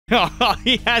Oh,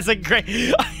 he has a great...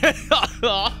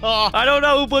 I don't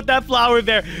know who put that flower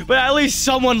there, but at least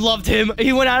someone loved him.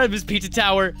 He went out of his pizza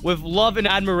tower with love and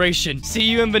admiration. See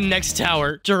you in the next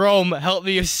tower. Jerome, help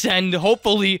me ascend,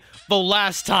 hopefully the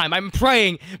last time. I'm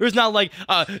praying there's not like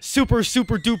a super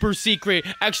duper secret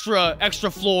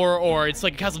extra floor, or it's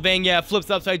like Castlevania, flips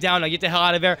upside down, I get the hell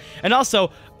out of there. And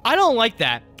also, I don't like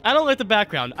that. I don't like the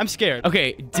background. I'm scared.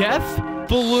 Okay, death,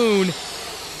 balloon,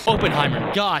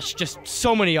 Oppenheimer. Gosh, just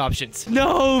so many options.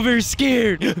 No, we're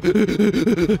scared.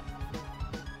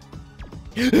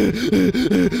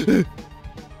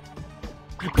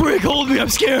 Brick, hold me, I'm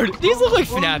scared. These look like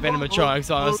FNAF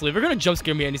animatronics, honestly. They're gonna jump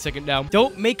scare me any second now.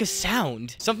 Don't make a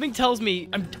sound. Something tells me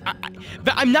I'm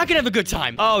not gonna have a good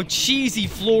time. Oh, cheesy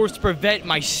floors to prevent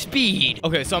my speed.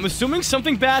 Okay, so I'm assuming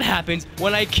something bad happens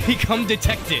when I become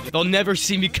detected. They'll never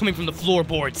see me coming from the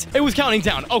floorboards. It was counting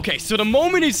down. Okay, so the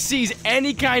moment it sees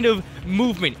any kind of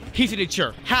movement, heat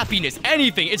signature, happiness,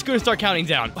 anything, it's gonna start counting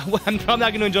down. I'm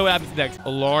not gonna enjoy what happens next.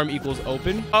 Alarm equals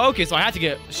open. Oh, okay, so I have to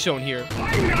get shown here.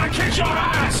 I'm gonna kick your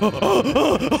ass!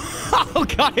 Oh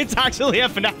god, it's actually a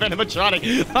FNAF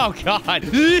animatronic. Oh god.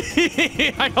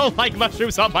 I don't like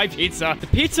mushrooms on my pizza. The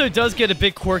pizza does get a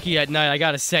bit quirky at night, I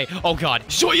gotta say. Oh god.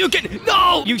 Sure you can.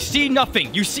 No! You see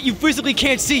nothing. You physically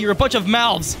can't see. You're a bunch of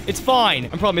mouths. It's fine.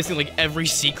 I'm probably missing like every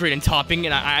secret and topping,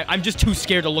 and I'm just too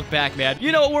scared to look back, man.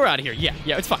 You know what? We're out of here. Yeah,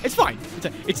 it's fine. It's fine.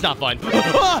 It's not fun.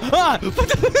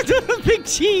 The big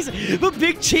cheese. The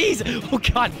big cheese. Oh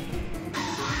god.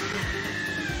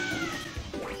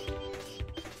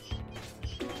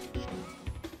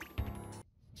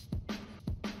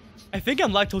 I think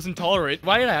I'm lactose intolerant.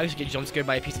 Why did I actually get jump scared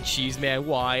by a piece of cheese, man?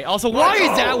 Why? Also, why is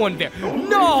that one there?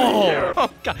 No! Oh,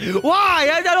 God.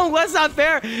 Why? That's not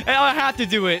fair. I have to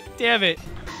do it. Damn it.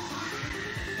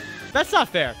 That's not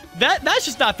fair. That's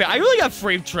just not fair. I really got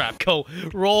frame trapped. Go.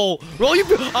 Roll you.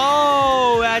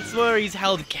 Oh, that's where he's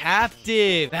held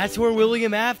captive. That's where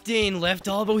William Afton left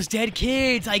all those dead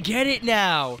kids. I get it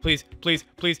now. Please.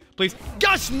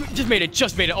 Gosh, just made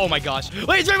it. Oh my gosh.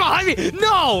 Wait, it's right behind me.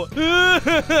 No.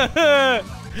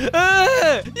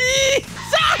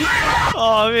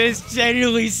 Oh, this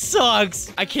genuinely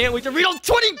sucks. I can't wait to read all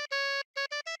 20.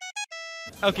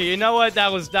 Okay, you know what?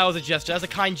 That was a gesture. That's a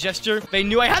kind gesture. They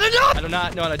knew I had to know. I do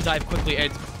not know how to dive quickly,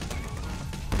 Ed.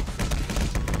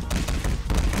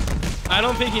 I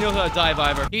don't think he knows how to dive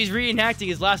either. He's reenacting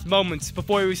his last moments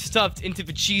before he was stuffed into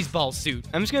the cheese ball suit.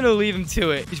 I'm just gonna leave him to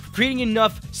it. He's creating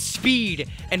enough speed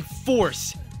and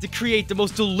force to create the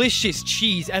most delicious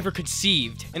cheese ever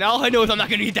conceived. And all I know is I'm not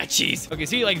gonna eat that cheese. Okay,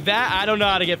 see, like that, I don't know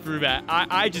how to get through that.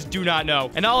 I just do not know.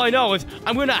 And all I know is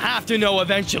I'm gonna have to know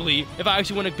eventually if I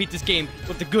actually want to beat this game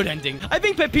with the good ending. I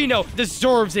think Peppino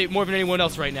deserves it more than anyone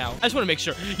else right now. I just want to make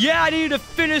sure. Yeah, I need to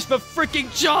finish the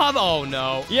freaking job. Oh,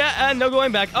 no. Yeah, and no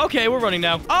going back. Okay, we're running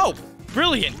now. Oh,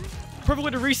 brilliant. Perfect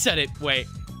way to reset it. Wait.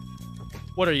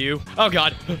 What are you? Oh,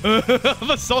 God.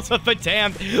 The salt of the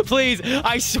damned. Please,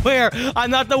 I swear, I'm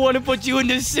not the one who put you in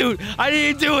this suit. I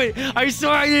didn't do it. I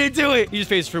swear I didn't do it. He just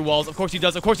phases through walls. Of course he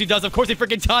does. Of course he does. Of course he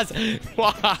freaking does.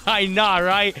 Why not,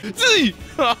 right?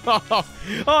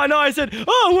 Oh, no, I said,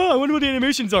 oh, well, I wonder what the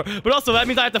animations are. But also, that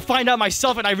means I have to find out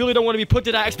myself, and I really don't want to be put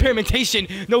to that experimentation.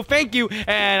 No, thank you.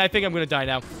 And I think I'm going to die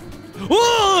now.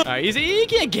 All right, he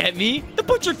can't get me. The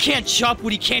butcher can't chop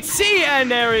what he can't see,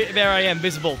 and there I am,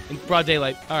 visible in broad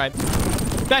daylight. All right,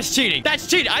 that's cheating. That's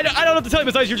cheating. I don't know what to tell you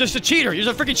besides you're just a cheater. You're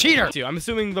just a freaking cheater. I'm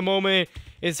assuming the moment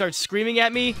it starts screaming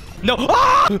at me. No.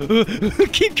 Ah!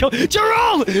 Keep going.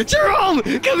 Jerome,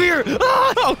 come here.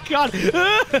 Ah! Oh God.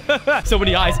 So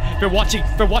many eyes. They're watching.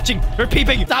 They're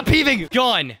peeping. Stop peeping.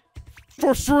 Gone.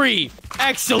 For free.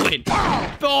 Excellent.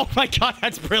 Oh my God,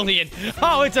 that's brilliant.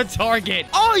 Oh, it's a target.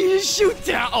 Oh, you just shoot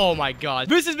down. Oh my God.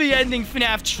 This is the ending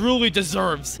FNAF truly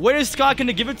deserves. When is Scott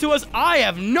gonna give it to us? I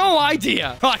have no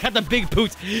idea. Oh, I got the big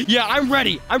boots. Yeah, I'm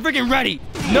ready. I'm freaking ready.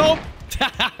 Nope.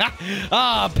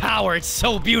 Ah, power. It's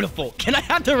so beautiful. Can I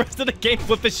have the rest of the game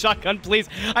with the shotgun, please?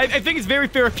 I think it's very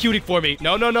therapeutic for me.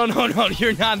 No.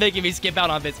 You're not making me skip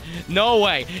out on this. No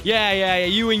way. Yeah.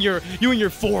 You and your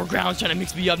foregrounds trying to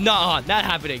mix me up. Nah, not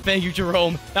happening. Thank you,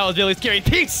 Jerome. That was really scary.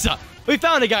 Pizza. We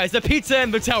found it, guys. The pizza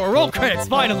and the tower. Roll credits,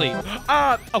 finally.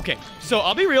 Okay. So,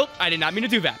 I'll be real. I did not mean to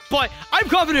do that. But I'm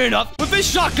confident enough. With this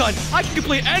shotgun, I can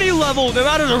complete any level, no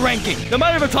matter the ranking, no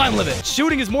matter the time limit.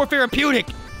 Shooting is more therapeutic.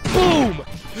 Boom.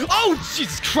 Oh,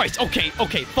 Jesus Christ. Okay,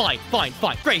 fine.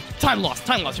 Great. Time lost.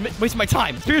 You're wasting my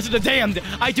time. Spirits of the damned,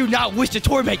 I do not wish to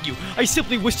torment you. I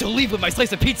simply wish to leave with my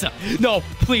slice of pizza. No,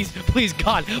 please,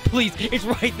 God, please. It's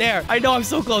right there. I know I'm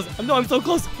so close.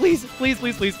 Please.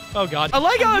 Oh, God. I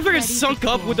like how I figured sunk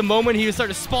up with the moment he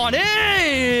started to spawn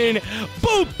in.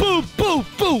 Boom. I'm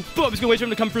just gonna wait for him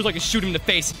to come through so I can shoot him in the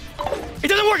face. It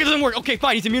doesn't work. Okay,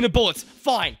 fine. He's immune to bullets.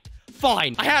 Fine.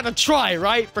 I had to try,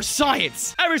 right? For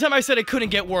science. Every time I said it couldn't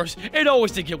get worse, it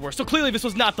always did get worse. So clearly this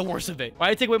was not the worst of it. Why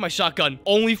did I take away my shotgun?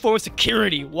 Only for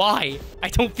security. Why? I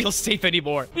don't feel safe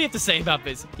anymore. What do you have to say about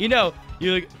this? You know,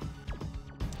 you're like...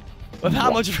 With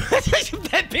how much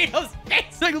Peppino's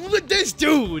face? Like, look, this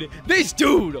dude,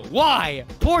 why?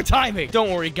 Poor timing.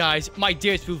 Don't worry, guys. My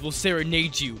dance moves will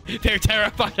serenade you. They're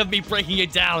terrified of me breaking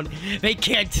it down. They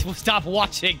can't stop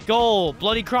watching. Goal,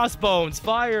 bloody crossbones,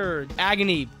 fire,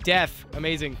 agony, death.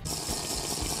 Amazing.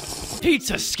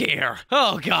 Pizza scare.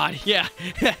 Oh, God. Yeah.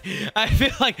 I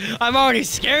feel like I'm already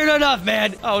scared enough,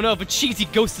 man. Oh, no. But cheesy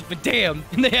ghosts of the damn.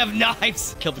 And they have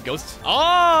knives. Kill the ghosts.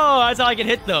 Oh, that's how I can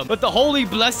hit them. With the holy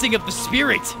blessing of the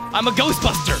spirit. I'm a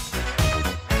ghostbuster.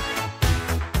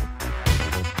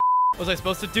 Was I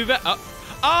supposed to do that?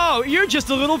 Oh, you're just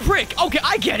a little prick. Okay,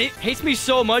 I get it. Hates me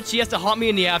so much, he has to haunt me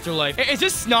in the afterlife. Is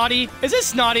this snotty?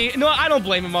 No, I don't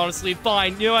blame him, honestly.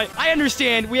 Fine. You know what? I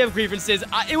understand. We have grievances.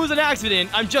 It was an accident.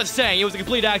 I'm just saying. It was a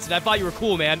complete accident. I thought you were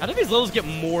cool, man. I think these levels get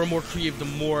more and more creative the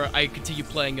more I continue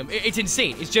playing them. It's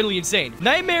insane. It's genuinely insane.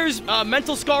 Nightmares,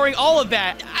 mental scarring, all of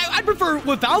that. I prefer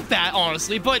without that,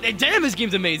 honestly, but damn, this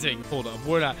game's amazing. Hold up.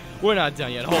 We're not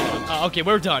done yet. Hold on. Okay,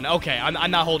 we're done. Okay, I'm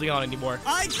not holding on anymore.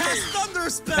 I cast Thunder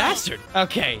Spell! Bastard.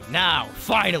 Okay, now,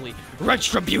 finally,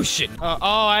 retribution.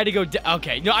 I had to go.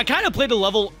 Okay, no, I kind of played the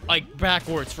level like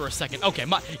backwards for a second. Okay,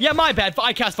 my bad.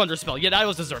 I cast Thunder Spell. Yeah, that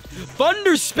was deserved.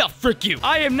 Thunder Spell. Frick you.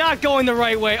 I am not going the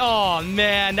right way. Oh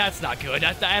man, that's not good.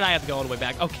 And I have to go all the way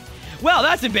back. Okay. Well,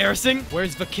 that's embarrassing.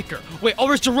 Where's the kicker? Wait. Oh,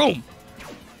 where's Jerome?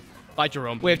 Bye,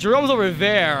 Jerome. Wait, if Jerome's over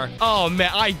there. Oh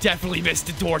man, I definitely missed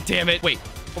the door. Damn it. Wait.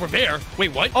 Over there?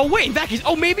 Wait, what? Oh, wait, in that case,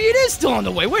 oh, maybe it is still on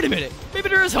the way. Wait a minute. Maybe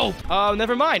there is hope.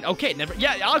 Never mind. Okay,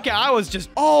 yeah, okay, I was just,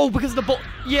 because of the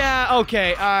yeah,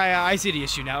 okay, I see the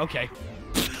issue now, okay.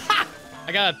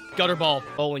 I got a gutter ball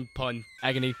bowling pun.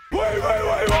 Agony. Wait.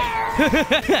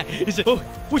 Is it,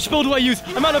 which spell do I use?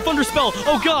 I'm out of Thunder Spell.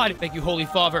 Oh, God. Thank you, Holy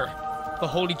Father, the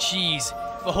Holy Cheese,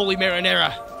 the Holy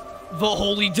Marinara, the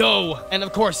Holy Dough, and,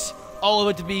 of course, all of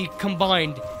it to be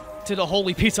combined to the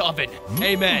holy pizza oven.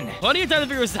 Amen. Plenty of time to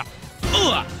figure this out.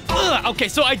 Okay,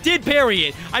 so I did parry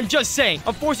it. I'm just saying.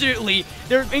 Unfortunately,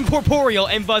 they're incorporeal,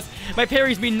 and thus, my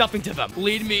parries mean nothing to them.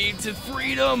 Lead me to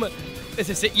freedom. Is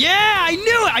this it? Yeah, I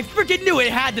knew it. I freaking knew it.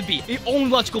 It had to be. The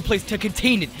only logical place to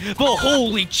contain it. The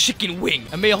holy chicken wing.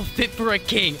 A meal fit for a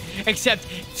king. Except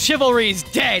chivalry is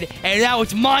dead, and now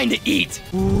it's mine to eat.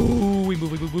 Ooh, we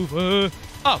move.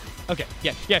 Oh. Okay,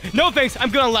 yeah. No thanks.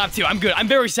 I'm good on lap 2. I'm good. I'm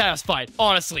very satisfied.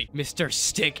 Honestly. Mr.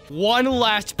 Stick. One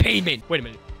last payment. Wait a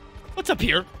minute. What's up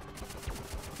here?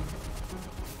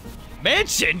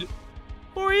 Mansion?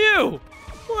 Who are you?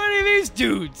 Who are any of these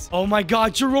dudes? Oh my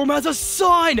God, Jerome has a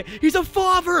son. He's a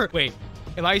father. Wait.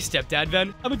 Am I a stepdad,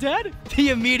 then? I'm a dad? The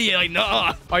immediate, like,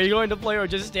 nah. Are you going to play or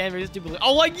just stand very stupidly?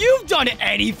 Oh, like, you've done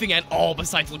anything at all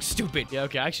besides look stupid. Yeah,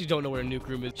 okay, I actually don't know where a nuke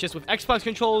room is. Just with Xbox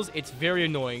controls, it's very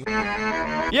annoying.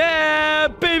 Yeah,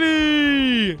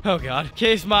 baby! Oh, God.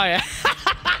 Kiss my ass.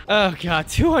 Oh, God.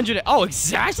 200. Oh,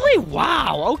 exactly?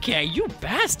 Wow. Okay, you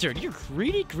bastard. You're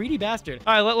greedy bastard.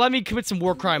 All right, let me commit some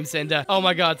war crimes and, oh,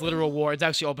 my God, it's literal war. It's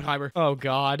actually Oppenheimer. Oh,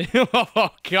 God. Oh,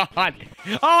 God.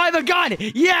 Oh, I have a gun.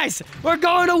 Yes, we're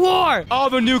going to war. Oh,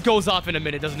 the nuke goes off in a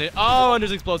minute, doesn't it? Oh, and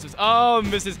there's explosives. Oh,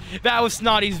 that was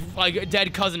Snotty's, like,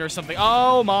 dead cousin or something.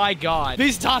 Oh, my God.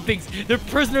 These toppings, they're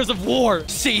prisoners of war.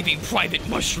 Saving Private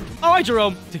Mushroom. All right,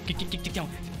 Jerome.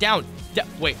 Down.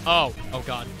 Wait. Oh,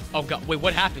 God. Oh, God. Wait,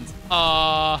 what happens?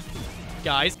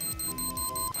 Guys.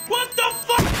 What the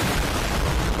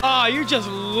fuck? Oh, you just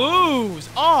lose.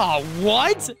 Oh,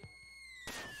 what?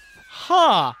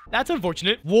 Huh. That's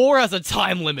unfortunate. War has a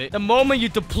time limit. The moment you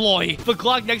deploy, the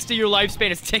clock next to your lifespan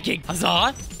is ticking.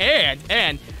 Huzzah.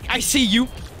 And I see you.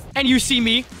 And you see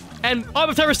me. And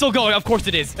the timer's still going. Of course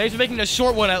it is. Thanks for making a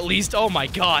short one at least. Oh my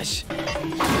gosh.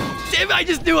 Damn it, I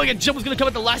just knew like a jump was gonna come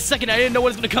at the last second. I didn't know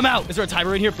when it was gonna come out. Is there a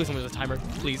timer in here? Please tell me there's a timer.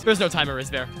 Please. There's no timer, is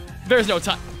there? There's no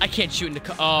time. I can't shoot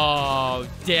into oh,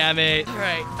 damn it. All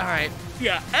right.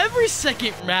 Yeah, every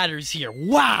second matters here.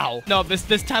 Wow. No,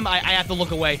 this time I have to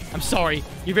look away. I'm sorry.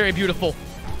 You're very beautiful.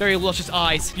 Very luscious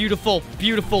eyes. Beautiful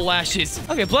lashes.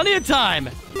 Okay, plenty of time.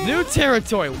 New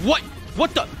territory. What?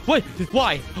 What the? What?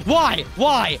 Why? Why?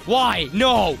 Why? Why?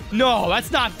 No. No,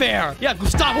 that's not fair. Yeah,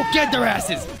 Gustavo, get their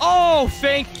asses. Oh,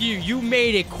 thank you. You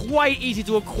made it quite easy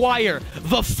to acquire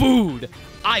the food.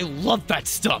 I love that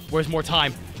stuff. Where's more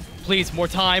time? Please, more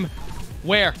time.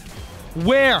 Where?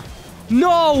 Where?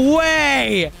 No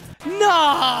way!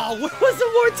 No! Where was the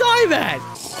more time at?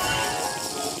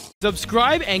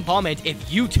 Subscribe and comment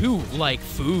if you too like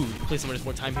food. Please, someone has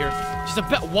more time here. Just a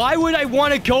bit. Why would I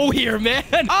want to go here, man?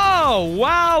 Oh,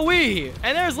 wowee.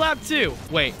 And there's lap 2.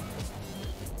 Wait.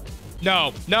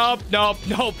 No, nope, nope,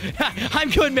 nope.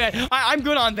 I'm good, man. I'm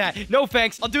good on that. No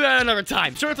thanks. I'll do that another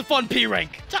time. Sure, it's a fun P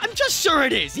rank. I'm just sure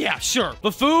it is. Yeah, sure.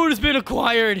 The food has been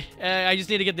acquired. I just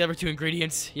need to get the other 2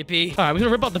 ingredients. Yippee. All right, I'm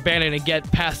gonna rip out the bandit and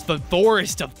get past the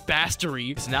forest of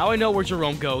Bastery. So now I know where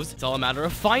Jerome goes. It's all a matter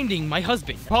of finding my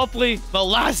husband. Hopefully, the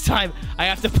last time I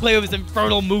have to play with his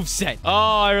infernal moveset.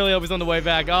 Oh, I really hope he's on the way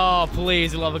back. Oh,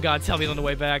 please, for the love of God, tell me he's on the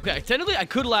way back. Yeah, technically, I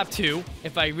could lap 2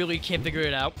 if I really can't figure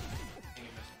it out.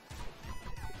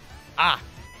 Ah.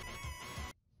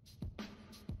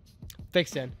 Thanks,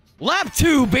 Dan. Lap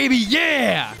 2, baby,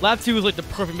 yeah! Lap 2 is like the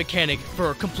perfect mechanic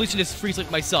for completionist freaks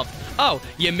like myself. Oh,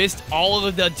 you missed all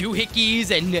of the doohickeys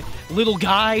and little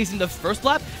guys in the first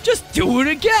lap? Just do it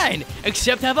again!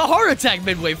 Except have a heart attack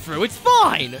midway through, it's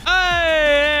fine!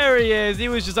 Hey, there he is. He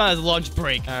was just on his lunch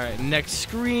break. All right, next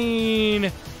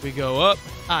screen. We go up,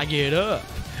 I get up.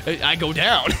 I go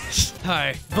down.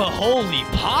 Hi. The holy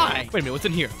pie. Wait a minute, what's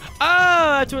in here?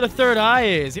 Ah, that's where the third eye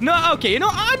is. No, okay, you know,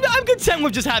 I'm content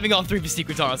with just having all 3 of the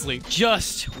secrets, honestly.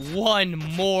 Just one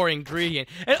more ingredient.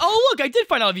 And oh, look, I did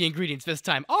find all the ingredients this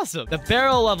time. Awesome. The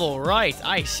barrel level, right.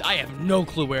 I have no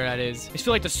clue where that is. I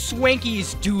feel like the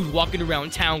swankiest dude walking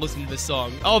around town listening to this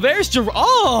song. Oh, there's Jerome.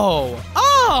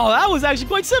 Oh, that was actually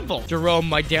quite simple. Jerome,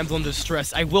 my damsel in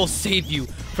distress, I will save you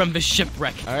from the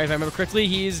shipwreck. All right, if I remember correctly,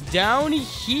 he is down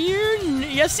here.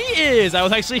 Yes, he is. I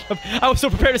was so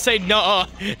prepared to say no.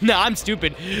 Nah, I'm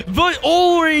stupid. But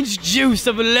orange juice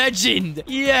of legend.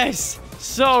 Yes.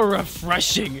 So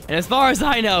refreshing. And as far as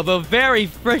I know, the very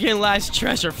freaking last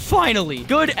treasure. Finally.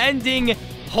 Good ending.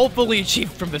 Hopefully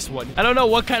achieved from this one. I don't know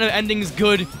what kind of ending is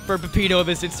good for Pepino in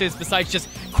this instance besides just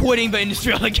quitting the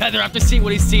industry altogether after seeing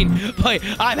what he's seen, but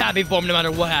I'm happy for him no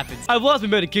matter what happens. I've lost my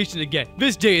medication again.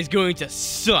 This day is going to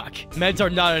suck. Meds are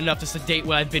not enough to sedate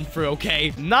what I've been through,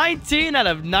 okay? 19 out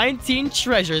of 19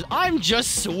 treasures. I'm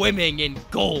just swimming in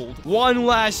gold. One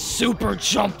last super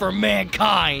jump for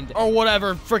mankind. Or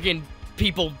whatever freaking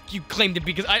people you claim to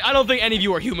be, because I don't think any of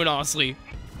you are human, honestly.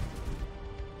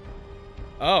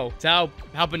 Oh, it's how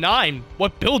benign.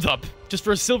 What build-up? Just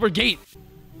for a silver gate.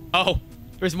 Oh,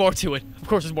 there's more to it. Of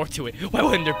course there's more to it. Why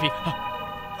wouldn't there be?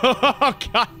 Oh,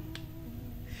 God.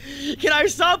 Can I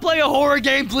stop playing a horror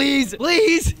game, please?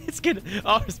 Please? It's gonna...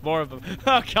 Oh, there's more of them.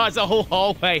 Oh, God, it's a whole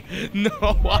hallway. No,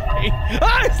 why?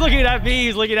 Ah, he's looking at me.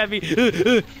 He's looking at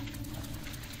me.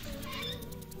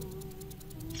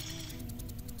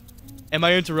 Am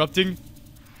I interrupting?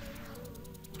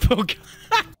 Oh,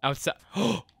 God. Outside.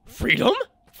 Oh, freedom?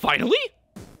 Finally?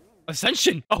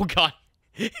 Ascension. Oh, God.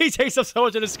 He takes up so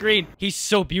much on the screen. He's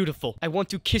so beautiful. I want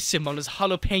to kiss him on his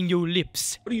jalapeno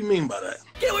lips. What do you mean by that?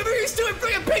 Get away from me, you stupid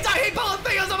freaking pizza! I hate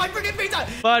jalapenos on my freaking pizza!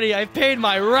 Buddy, I paid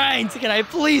my rent. Can I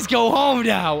please go home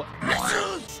now?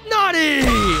 Snotty!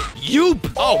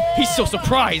 Yoop! Oh, he's so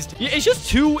surprised. Yeah, it's just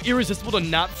too irresistible to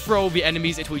not throw the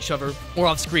enemies into each other or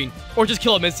off screen. Or just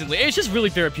kill them instantly. It's just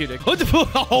really therapeutic. What the a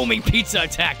homing pizza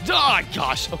attack? Oh,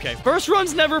 gosh. Okay. First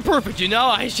run's never perfect, you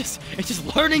know? It's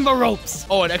just learning the ropes.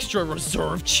 Oh, an extra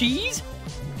reserve cheese?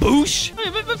 Boosh.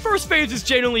 I mean, the first phase is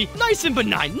generally nice and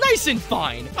benign, nice and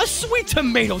fine. A sweet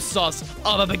tomato sauce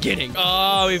of the beginning.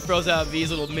 Oh, he throws out these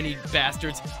little mini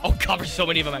bastards. Oh, God, there's so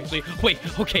many of them, actually. Wait,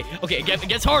 okay, it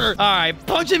gets harder. All right,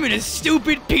 punch him in his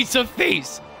stupid pizza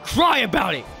face. Cry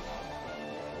about it.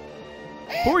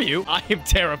 Who are you? I am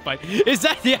terrified. Is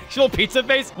that the actual pizza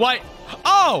face? What?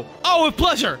 Oh, with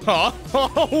pleasure. Huh?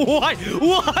 Oh,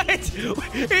 what?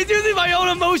 He's using my own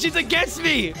emotions against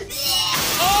me.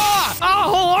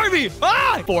 Whole army.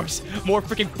 Force. More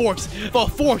freaking force. The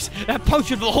force that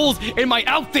punctured the holes in my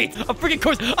outfit. A freaking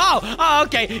course.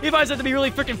 Okay. If I said to be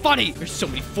really freaking funny. There's so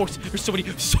many forks. There's so many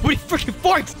freaking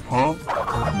forks. Huh?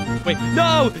 Wait,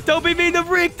 no. Don't be mean to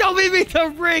Rick. Don't be mean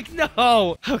to Rick.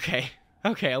 No.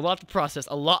 Okay, a lot to process.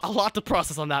 A lot to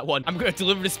process on that one. I'm gonna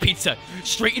deliver this pizza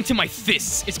straight into my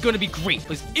fists. It's gonna be great.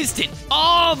 It's instant.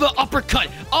 Oh, the uppercut.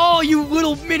 Oh, you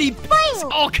little mini.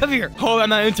 Oh, come here. Oh, I'm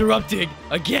not interrupting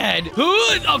again.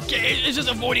 Okay, it's just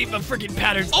avoiding the freaking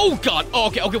patterns. Oh, God. Oh,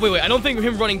 okay, wait. I don't think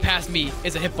him running past me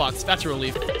is a hitbox. That's a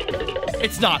relief.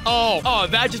 It's not. Oh,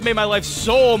 that just made my life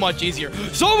so much easier.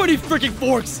 So many freaking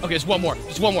forks. Okay, just one more.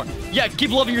 Just one more. Yeah,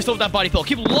 keep loving yourself with that body pillow.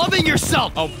 Keep loving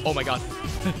yourself. Oh my God.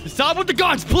 Stop with the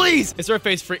guns, please. Is her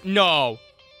face free? No.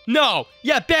 No.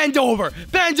 Yeah, bend over.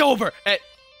 Bend over. Where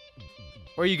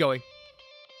are you going?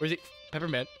 Where's he?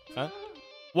 Peppermint. Huh?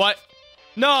 What?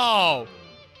 No.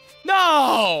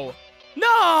 No.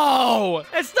 No.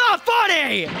 It's not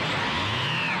funny.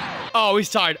 Oh, he's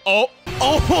tired. Oh,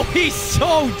 he's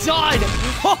so done.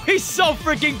 Oh, he's so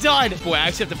freaking done. Boy, I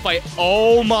actually have to fight.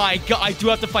 Oh my God, I do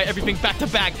have to fight everything back to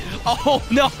back. Oh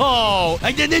no.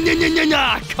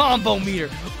 Combo meter.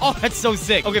 Oh, that's so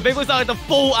sick. Okay, Beyblades not like the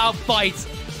full out fights.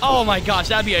 Oh my gosh,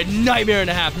 that'd be a nightmare and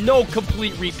a half. No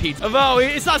complete repeats. Oh,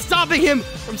 it's not stopping him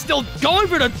from still going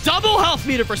for the double health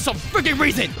meter for some freaking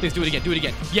reason. Please do it again. Do it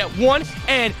again. Yeah, 1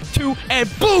 and 2 and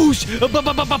boosh.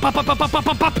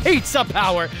 Pizza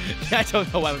power. I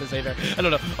don't know what I'm gonna say there. I don't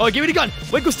know. Oh, give me the gun.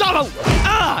 Wait, Gustavo.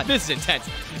 Ah, this is intense.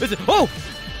 Oh.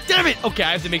 Damn it! Okay,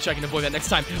 I have to make sure I can avoid that next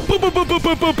time. Boop, boop, boop, boop,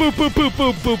 boop, boop, boop, boop, boop,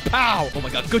 boop, boop, pow! Oh my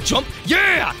God, good jump.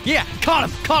 Yeah! Yeah, caught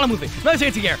him with it. Nice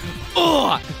anti-air.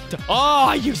 Oh,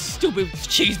 you stupid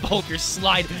cheese ball with your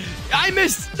slide. I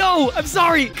missed. No, I'm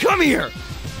sorry. Come here.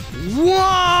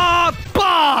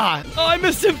 Wah-bah! Oh, I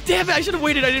missed him. Damn it, I should have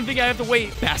waited. I didn't think I have to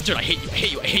wait. Bastard, I hate you, I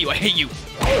hate you, I hate you, I hate you.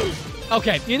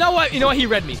 Okay, you know what? He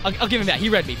read me. I'll give him that. He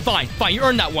read me. Fine. You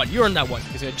earned that one.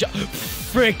 He's gonna jump.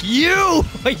 Frick you!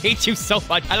 I hate you so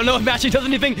much. I don't know if mashing does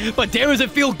anything, but damn does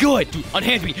it feel good. Dude,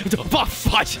 unhand me.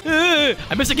 Fudge. I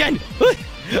miss again.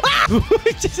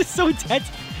 This is so intense.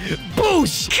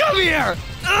 Boosh! Come here!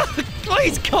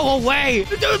 Please go away!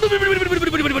 Okay,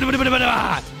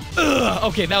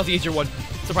 that was the easier one.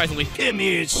 Surprisingly. Come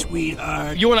here,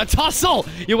 sweetheart. You want to tussle?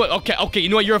 Okay, you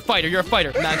know what? You're a fighter. Not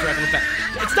interacting with that.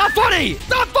 It's not funny! It's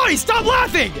not funny! Stop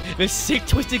laughing! This sick,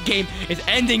 twisted game is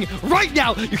ending right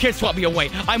now. You can't swap me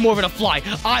away. I'm more than a fly.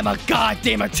 I'm a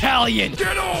goddamn Italian.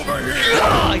 Get over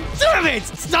here! Damn it!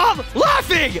 Stop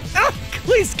laughing!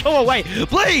 Please go away.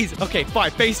 Please! Okay,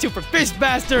 fine. Phase 2 for Fist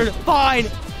Bastard. Fine.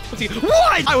 Let's see.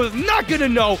 What? I was not gonna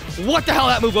know what the hell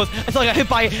that move was until I got hit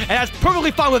by it, and that's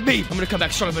perfectly fine with me. I'm gonna come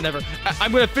back stronger than ever.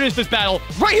 I'm gonna finish this battle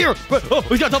right here. Oh,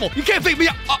 he's got double. You can't fake me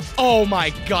out. Oh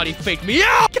my God, he faked me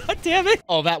out. God damn it.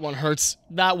 Oh, that one hurts.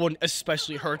 That one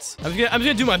especially hurts. I'm just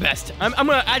gonna do my best. I'm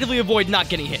gonna actively avoid not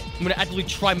getting hit. I'm gonna actively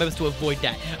try my best to avoid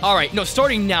that. All right, no,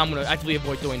 starting now, I'm gonna actively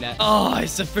avoid doing that. Oh,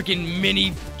 it's a freaking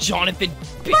mini Jonathan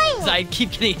I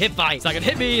keep getting hit by. It's not gonna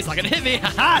hit me. It's not gonna hit me.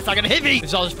 Haha, it's not gonna hit me.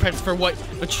 This is all just practice for what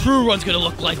the true run's gonna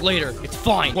look like later. It's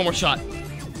fine. One more shot.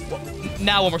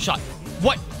 Now one more shot.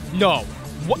 What? No.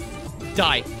 What?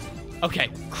 Die. Okay.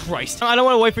 Christ. I don't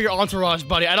want to wait for your entourage,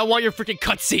 buddy. I don't want your freaking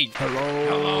cutscene.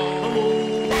 Hello.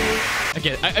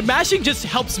 Again, mashing just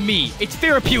helps me. It's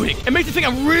therapeutic. It makes me think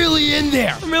I'm really in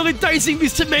there. I'm really dicing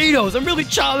these tomatoes. I'm really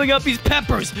chopping up these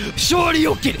peppers.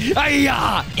 Shoryuken.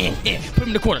 Put him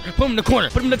in the corner. Put him in the corner.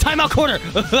 Put him in the timeout corner.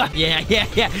 Yeah.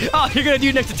 Oh, you're gonna do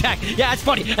your next attack. Yeah, that's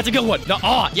funny. That's a good one. No,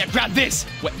 yeah, grab this.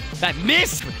 What? That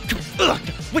miss?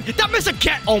 Wait, that miss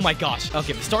again. Oh my gosh.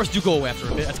 Okay, the stars do go away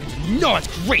after a bit. That's good to know. No, that's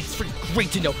great. It's freaking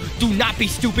great to know. Do not be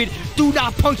stupid. Do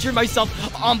not puncture myself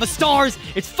on the stars.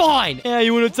 It's fine. Yeah,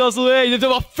 you want to tussle? Hey,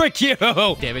 frick you.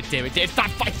 Damn it. Stop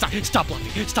laughing. Stop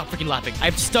freaking laughing.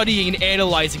 I'm studying and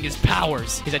analyzing his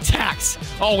powers, his attacks.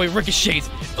 Oh, it ricochets.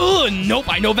 Nope.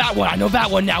 I know that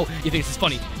one now. You think this is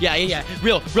funny? Yeah.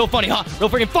 Real funny, huh? Real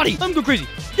freaking funny. I'm going crazy.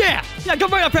 Yeah, go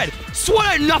right up head.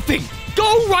 Sweat at nothing.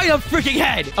 Go right up freaking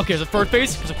head. Okay, there's a third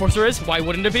phase, because of course there is. Why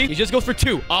wouldn't it be? He just goes for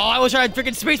 2. Oh, I was trying to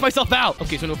freaking space myself out.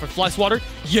 Okay, so no for fly swatter.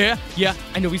 Yeah,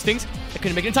 I know these things. I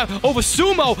couldn't make it in time. Oh, the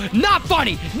sumo. Not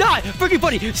funny. Not freaking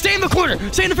funny. Stay in the corner.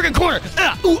 Stay in the freaking corner.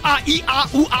 Yeah.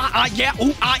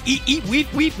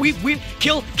 Weave.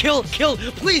 Kill.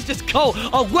 Please just go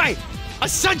away.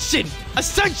 Ascension.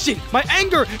 My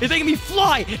anger is making me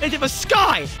fly into the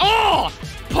sky. Oh!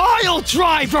 Pile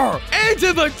driver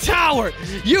into the tower.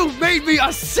 You made me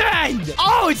ascend.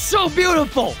 Oh, it's so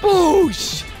beautiful.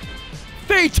 Boosh.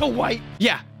 Fade to white.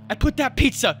 Yeah, I put that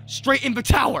pizza straight in the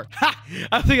tower. Ha!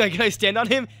 Can I stand on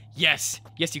him? Yes,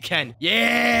 you can.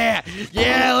 Yeah,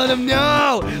 let him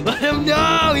know.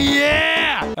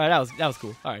 Yeah. All right, that was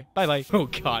cool. All right, bye. Oh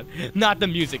God, not the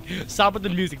music. Stop with the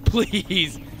music,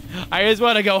 please. I just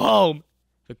want to go home.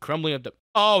 The crumbling of the.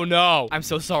 Oh no. I'm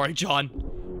so sorry, John.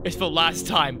 It's the last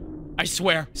time. I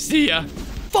swear. See ya.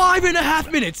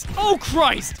 5.5 minutes. Oh,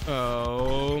 Christ.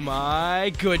 Oh,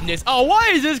 my goodness. Oh, why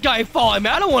is this guy falling,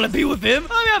 man? I don't want to be with him.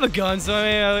 I have a gun, so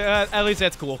at least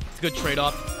that's cool. It's a good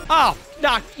trade-off. Oh,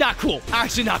 not cool.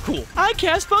 Actually, not cool. I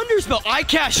cast Thunder Spell. I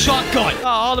cast Shotgun. Oh,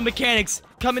 all the mechanics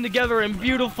coming together in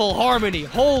beautiful harmony.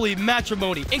 Holy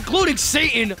matrimony. Including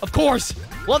Satan, of course.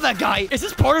 Love that guy. Is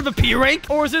this part of a P rank?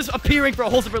 Or is this a P rank for a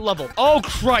whole separate level? Oh,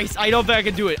 Christ. I don't think I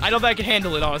can do it. I don't think I can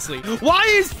handle it, honestly. Why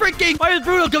is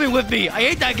Bruno coming with me? I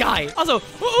hate that guy. Also,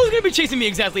 who's gonna be chasing me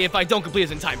exactly if I don't complete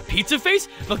this in time? Pizza Face?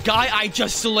 The guy I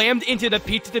just slammed into the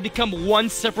pizza to become one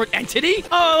separate entity?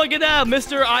 Oh, look at that.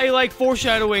 Mr. I like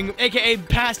foreshadowing, aka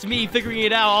past me figuring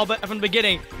it out all from the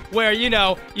beginning. Where, you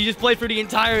know, you just play for the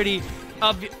entirety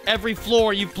of every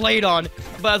floor you've played on,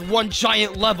 but as one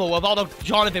giant level of all the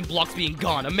Jonathan blocks being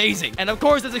gone. Amazing. And of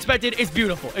course, as expected, it's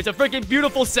beautiful. It's a freaking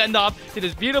beautiful send-off to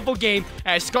this beautiful game,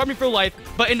 and it scarred me for life,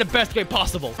 but in the best way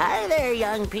possible. Hi there,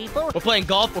 young people. We're playing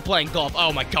golf? We're playing golf.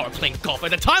 Oh my god, we're playing golf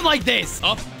at a time like this.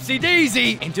 Upsy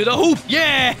daisy. Into the hoop.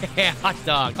 Yeah. Hot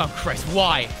dog. Oh, Christ.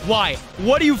 Why? Why?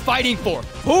 What are you fighting for?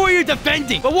 Who are you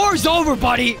defending? The war's over,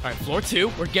 buddy. All right, floor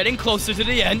 2. We're getting closer to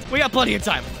the end. We got plenty of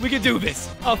time. We can do this.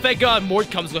 Oh, thank God Mort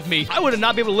comes with me. I would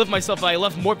not be able to lift myself if I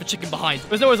left Mort the chicken behind.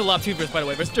 There's nowhere's a lap 2 verse, by the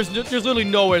way. There's literally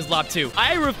nowhere's lap 2.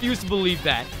 I refuse to believe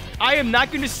that. I am not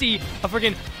going to see a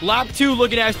freaking lap 2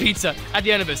 looking ass pizza at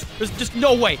the end of this. There's just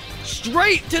no way.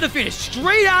 Straight to the finish.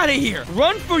 Straight out of here.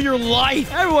 Run for your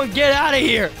life. Everyone get out of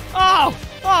here. Oh,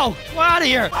 we're out of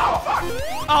here.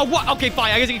 Oh, what? Okay,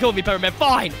 fine. I guess you can kill me, Peppermint.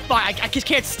 Fine. I just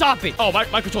can't stop it. Oh,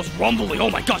 my control's rumbling. Oh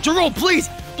my god. Jerome, please.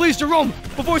 Please, Jerome.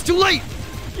 Before it's too late.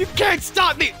 You can't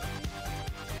stop me.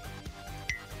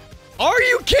 Are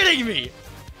you kidding me?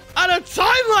 At a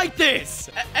time like this,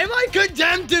 am I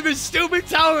condemned to this stupid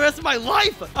tower the rest of my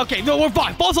life? Okay, no, we're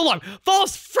fine. False alarm.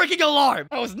 False freaking alarm.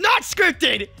 That was not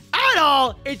scripted at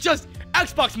all. It's just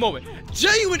Xbox moment.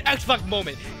 Genuine Xbox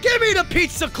moment. Give me the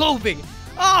pizza clothing.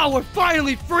 Oh, we're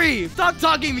finally free. Stop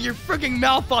talking with your freaking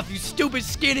mouth off, you stupid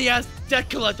skinny-ass debt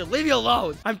collector. Leave me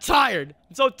alone. I'm tired.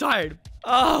 I'm so tired.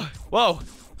 Oh, whoa.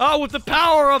 Oh, with the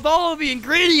power of all of the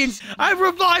ingredients, I've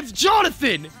revived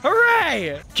Jonathan.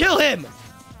 Hooray. Kill him.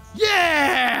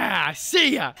 Yeah!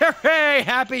 See ya! Hooray!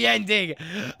 Happy ending!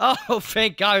 Oh,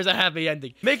 thank God there's a happy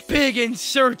ending. McPig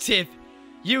insertive,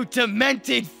 you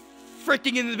demented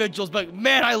freaking individuals, but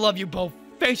man, I love you both.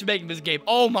 Thanks for making this game.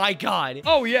 Oh my God.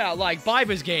 Oh yeah, like, buy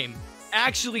this game.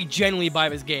 Actually, genuinely buy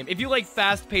this game. If you like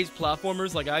fast-paced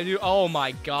platformers like I do, oh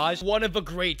my gosh. One of the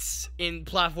greats in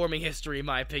platforming history, in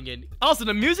my opinion. Also,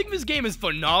 the music in this game is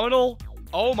phenomenal.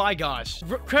 Oh my gosh.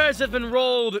 Credits have been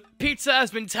rolled, pizza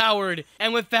has been towered,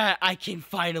 and with that, I can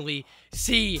finally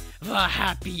see the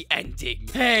happy ending.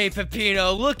 Hey,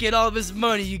 Peppino, look at all this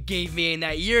money you gave me and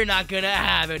that you're not gonna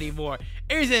have anymore.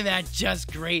 Isn't that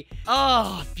just great?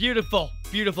 Oh, beautiful,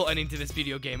 beautiful ending to this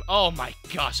video game. Oh my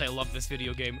gosh, I love this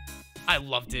video game. I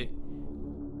loved it.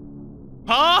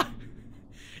 Huh?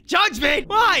 Judgment?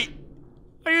 Why?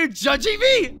 Are you judging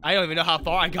me? I don't even know how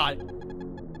far I got.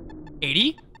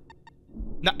 80?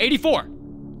 No, 84.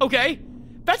 Okay.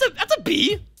 That's a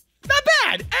B. Not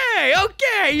bad. Hey,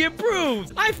 okay, he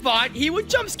improved. I thought he would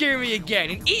jump scare me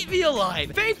again and eat me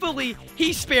alive. Thankfully,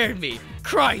 he spared me.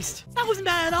 Christ. That wasn't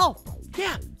bad at all.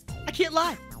 Yeah, I can't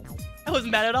lie. That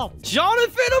wasn't bad at all.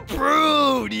 Jonathan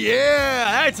approved.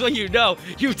 Yeah, that's when you know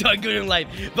you've done good in life.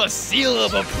 The seal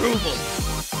of approval.